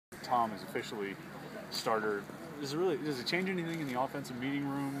Tom is officially starter, does it change anything in the offensive meeting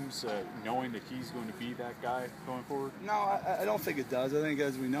rooms, knowing that he's going to be that guy going forward? No, I don't think it does. I think,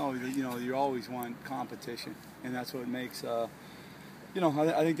 as we know, you always want competition, and that's what makes I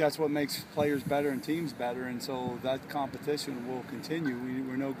think that's what makes players better and teams better, and so that competition will continue.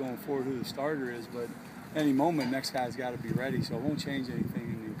 We know going forward who the starter is, but any moment, next guy's got to be ready, so it won't change anything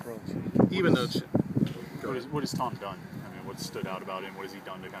in the approach. Even though what has Tom done? I mean, what stood out about him? What has he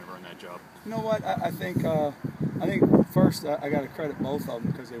done to kind of earn that job? You know what? I think first I got to credit both of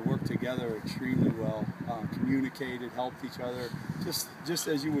them because they worked together extremely well, communicated, helped each other, just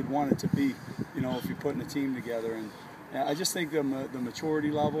as you would want it to be, if you're putting a team together. And I just think the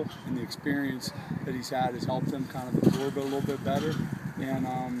maturity level and the experience that he's had has helped him kind of absorb it a little bit better.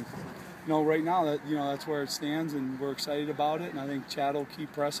 And right now that's where it stands, and we're excited about it. And I think Chad will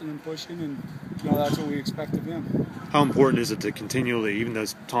keep pressing and pushing, and that's what we expect of him. How important is it to continually, even though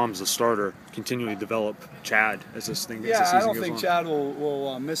Tom's the starter, continually develop Chad as this thing? Yeah, as the season I don't goes think on? Chad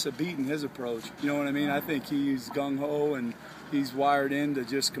will miss a beat in his approach. You know what I mean? I think he's gung ho and he's wired into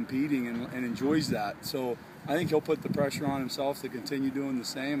just competing and enjoys that. So I think he'll put the pressure on himself to continue doing the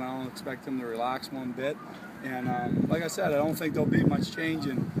same. I don't expect him to relax one bit. And like I said, I don't think there'll be much change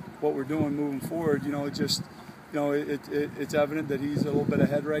in what we're doing moving forward. It's evident that he's a little bit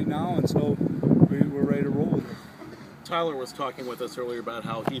ahead right now, and so we're ready to roll with it. Tyler was talking with us earlier about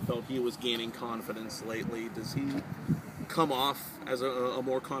how he felt he was gaining confidence lately. Does he come off as a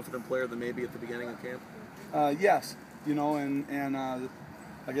more confident player than maybe at the beginning of camp? Yes, and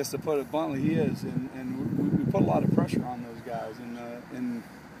I guess to put it bluntly, he is, and we put a lot of pressure on those guys. In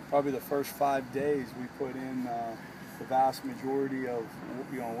probably the first 5 days, we put in the vast majority of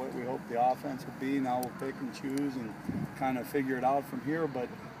what we hope the offense will be. Now we'll pick and choose and kind of figure it out from here. But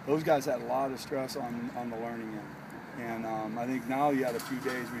those guys had a lot of stress on the learning end. And I think now you had a few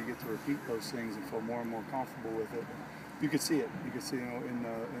days where you get to repeat those things and feel more and more comfortable with it. You could see it. You could see in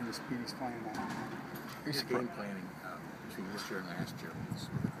the speed he's playing now. Your game planning between this year and last year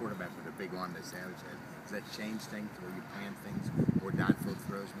with the quarterback with a big arm that Savage had, does that change things, or you plan things, or downfield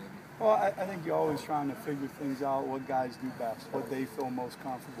throws maybe? Well, I think you're always trying to figure things out, what guys do best, what they feel most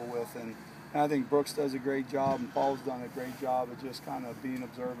comfortable with. And I think Brooks does a great job, and Paul's done a great job of just kind of being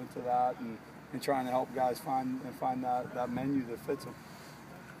observant to that and trying to help guys find that menu that fits them.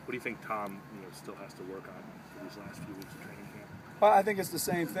 What do you think Tom still has to work on for these last few weeks of training camp? Well, I think it's the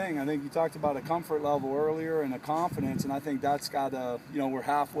same thing. I think you talked about a comfort level earlier and a confidence, and I think that's got to, we're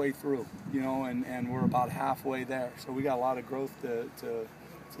halfway through, and we're about halfway there. So we got a lot of growth to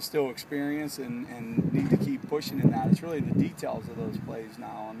still experience and need to keep pushing in that. It's really the details of those plays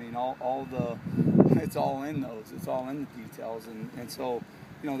now. I mean, it's all in those. It's all in the details, and so,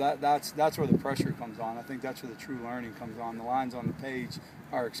 that's where the pressure comes on. I think that's where the true learning comes on. The lines on the page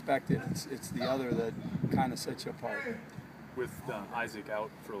are expected. It's the other that kind of sets you apart. With Isaac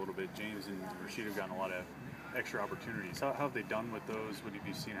out for a little bit, James and Rashid have gotten a lot of extra opportunities. How have they done with those? What have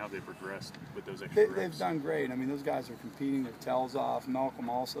you seen? How have they progressed with those extra reps? They've done great. I mean, those guys are competing their tails off. Malcolm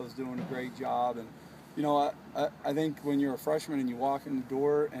also is doing a great job. And, I think when you're a freshman and you walk in the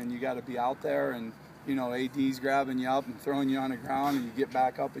door and you got to be out there and, AD's grabbing you up and throwing you on the ground and you get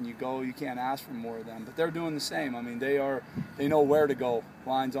back up and you go, you can't ask for more of them. But they're doing the same. I mean, they know where to go,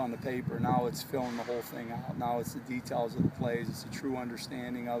 lines on the paper. Now it's filling the whole thing out. Now it's the details of the plays. It's a true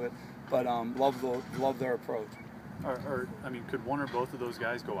understanding of it. But love their approach. Could one or both of those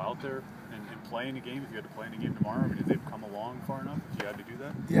guys go out there and play in a game if you had to play in a game tomorrow? I mean, did they come along far enough if you had to do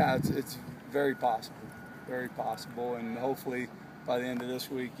that? Yeah, it's very possible. Very possible. And hopefully by the end of this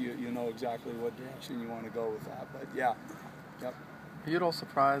week, you know exactly what direction you want to go with that. But yeah, yep. Are you at all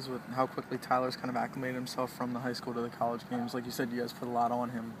surprised with how quickly Tyler's kind of acclimated himself from the high school to the college games? Like you said, you guys put a lot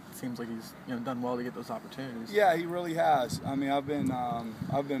on him. It seems like he's done well to get those opportunities. Yeah, he really has. I mean, I've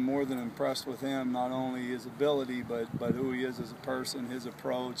been more than impressed with him. Not only his ability, but who he is as a person, his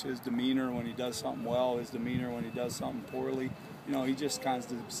approach, his demeanor when he does something well, his demeanor when he does something poorly. He just kind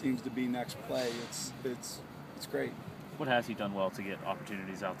of seems to be next play. It's great. What has he done well to get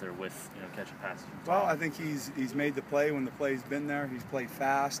opportunities out there with catching passes? Well, I think he's made the play when the play's been there. He's played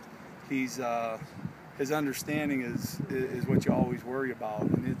fast. His understanding is what you always worry about,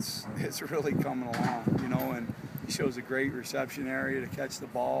 and it's really coming along, and he shows a great reception area to catch the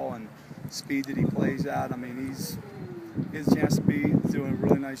ball and speed that he plays at. I mean, he has a chance to be doing a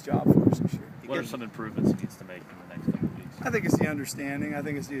really nice job for us this year. What are some improvements he needs to make in the next couple of weeks? I think it's the understanding. I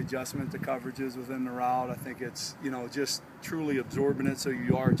think it's the adjustment to coverages within the route. I think it's, you know, just truly absorbing it so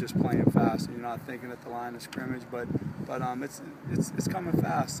you are just playing fast and you're not thinking at the line of scrimmage. But it's coming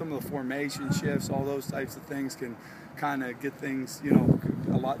fast. Some of the formation shifts, all those types of things can kind of get things, you know,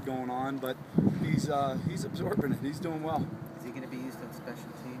 a lot going on. But he's absorbing it. He's doing well. Is he going to be used on special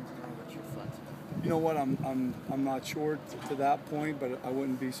teams? What's your thoughts? You know what? I'm not sure to that point, but I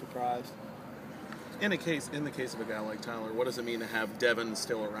wouldn't be surprised. In the case of a guy like Tyler, what does it mean to have Devin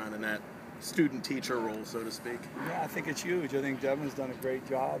still around in that student-teacher role, so to speak? Yeah, I think it's huge. I think Devin's done a great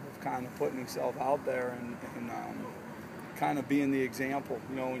job of kind of putting himself out there and kind of being the example.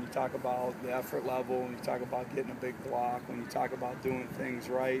 You know, when you talk about the effort level, when you talk about getting a big block, when you talk about doing things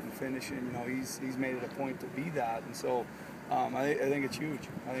right and finishing, you know, he's made it a point to be that. And so I think it's huge.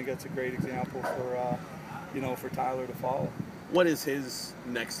 I think that's a great example for you know, for Tyler to follow. What is his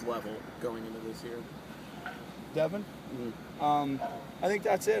next level going into this year? Devin? Mm-hmm. I think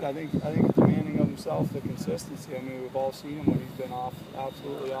that's it. I think the demanding of himself, the consistency. I mean, we've all seen him when he's been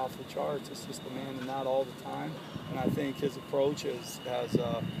absolutely off the charts. It's just demanding that all the time. And I think his approach has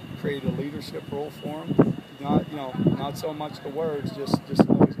created a leadership role for him. Not so much the words, just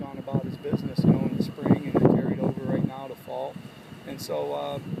how he's gone about his business, you know, in the spring and then carried over right now to fall. And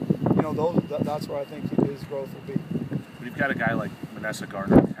so, you know, that's where I think his growth will be. When you've got a guy like Vanessa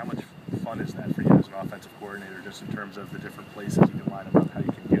Garner, how much fun is that for you as an offensive coordinator, just in terms of the different places you can line him up, how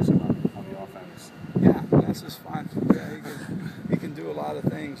you can use him on the offense? Yeah, Vanessa's fun. Yeah, he can do a lot of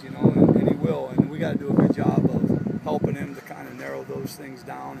things, you know, and he will. And we got to do a good job of helping him to kind of narrow those things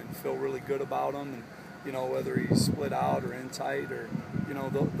down and feel really good about them. And, you know, whether he's split out or in tight or, you know,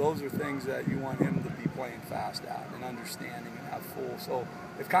 those are things that you want him to be playing fast at and understanding and have full. So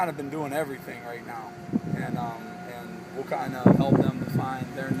they've kind of been doing everything right now. And we'll kind of help them to find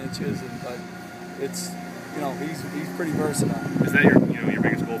their niches, but it's, you know, he's pretty versatile. Is that your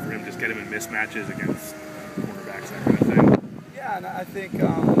biggest goal for him? Just get him in mismatches against quarterbacks, that kind of thing? Yeah, and I think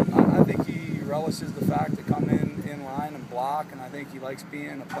he relishes the fact to come in line and block, and I think he likes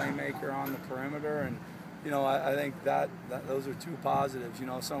being a playmaker on the perimeter, and you know, I think that those are two positives. You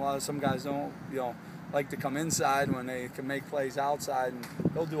know, some guys don't, you know, like to come inside when they can make plays outside, and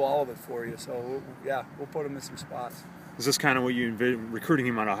they'll do all of it for you. So yeah, we'll put him in some spots. Is this kind of what you envision, recruiting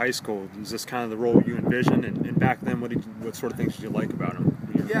him out of high school? Is this kind of the role you envisioned? And back then, what sort of things did you like about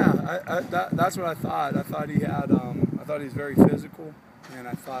him? Yeah, that's what I thought. I thought he had, I thought he was very physical, and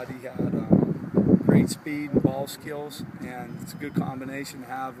I thought he had great speed and ball skills, and it's a good combination to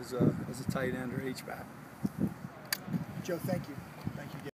have as a tight end or H-back. Joe, thank you.